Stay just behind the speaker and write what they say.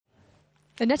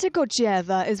Aneta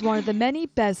Gorgieva is one of the many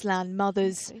Beslan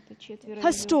mothers.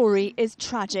 Her story is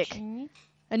tragic.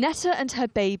 Aneta and her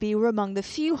baby were among the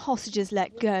few hostages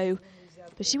let go,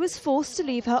 but she was forced to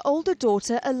leave her older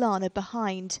daughter Alana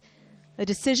behind, a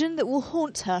decision that will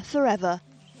haunt her forever.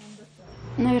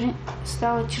 I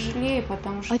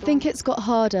think it's got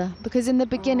harder because in the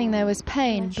beginning there was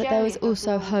pain, but there was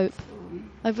also hope.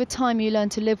 Over time you learn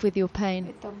to live with your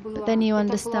pain, but then you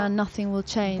understand nothing will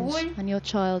change and your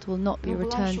child will not be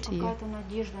returned to you.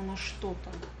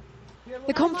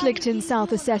 The conflict in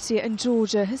South Ossetia and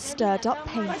Georgia has stirred up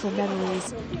painful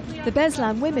memories. The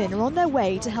Beslan women are on their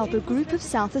way to help a group of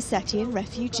South Ossetian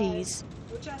refugees.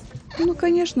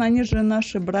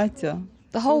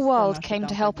 The whole world came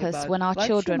to help us when our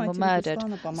children were murdered,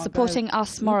 supporting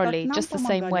us morally just the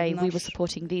same way we were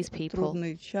supporting these people.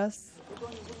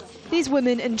 These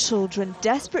women and children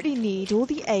desperately need all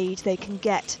the aid they can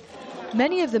get.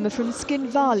 Many of them are from Skin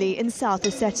Valley in South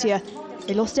Ossetia.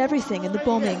 They lost everything in the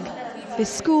bombing. This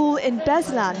school in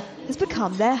Beslan has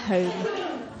become their home.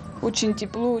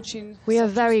 We are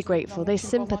very grateful they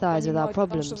sympathise with our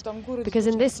problems, because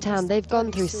in this town they've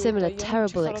gone through similar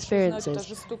terrible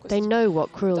experiences. They know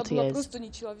what cruelty is.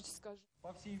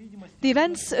 The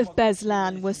events of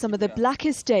Beslan were some of the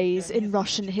blackest days in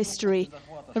Russian history.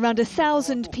 Around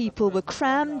 1,000 people were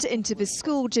crammed into the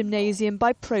school gymnasium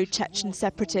by pro-Chechen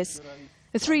separatists.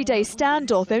 A 3-day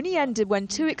standoff only ended when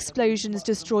 2 explosions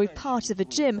destroyed part of a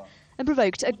gym and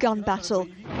provoked a gun battle.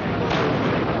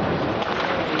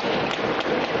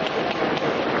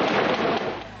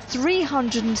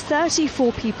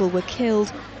 "334 people were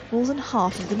killed, more than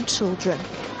half of them children."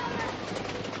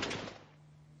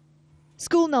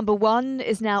 School number 1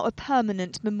 is now a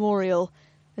permanent memorial,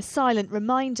 a silent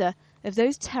reminder of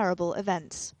those terrible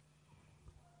events.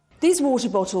 These water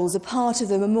bottles are part of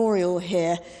the memorial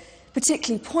here,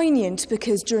 particularly poignant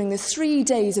because during the 3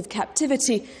 days of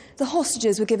captivity, the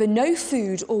hostages were given no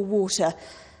food or water.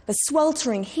 The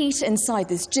sweltering heat inside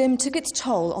this gym took its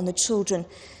toll on the children.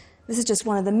 This is just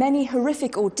one of the many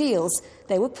horrific ordeals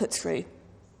they were put through.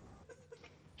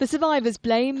 The survivors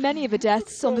blame many of the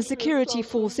deaths on the security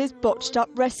forces' botched-up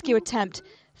rescue attempt,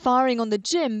 firing on the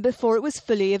gym before it was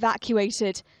fully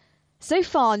evacuated. So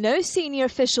far, no senior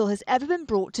official has ever been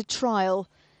brought to trial.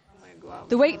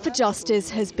 The wait for justice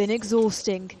has been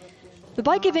exhausting. But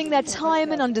by giving their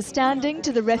time and understanding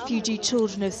to the refugee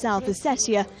children of South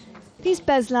Ossetia, these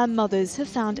Beslan mothers have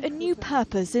found a new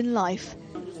purpose in life.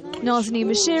 Nazanine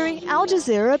Moshiri, Al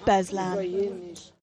Jazeera, Beslan.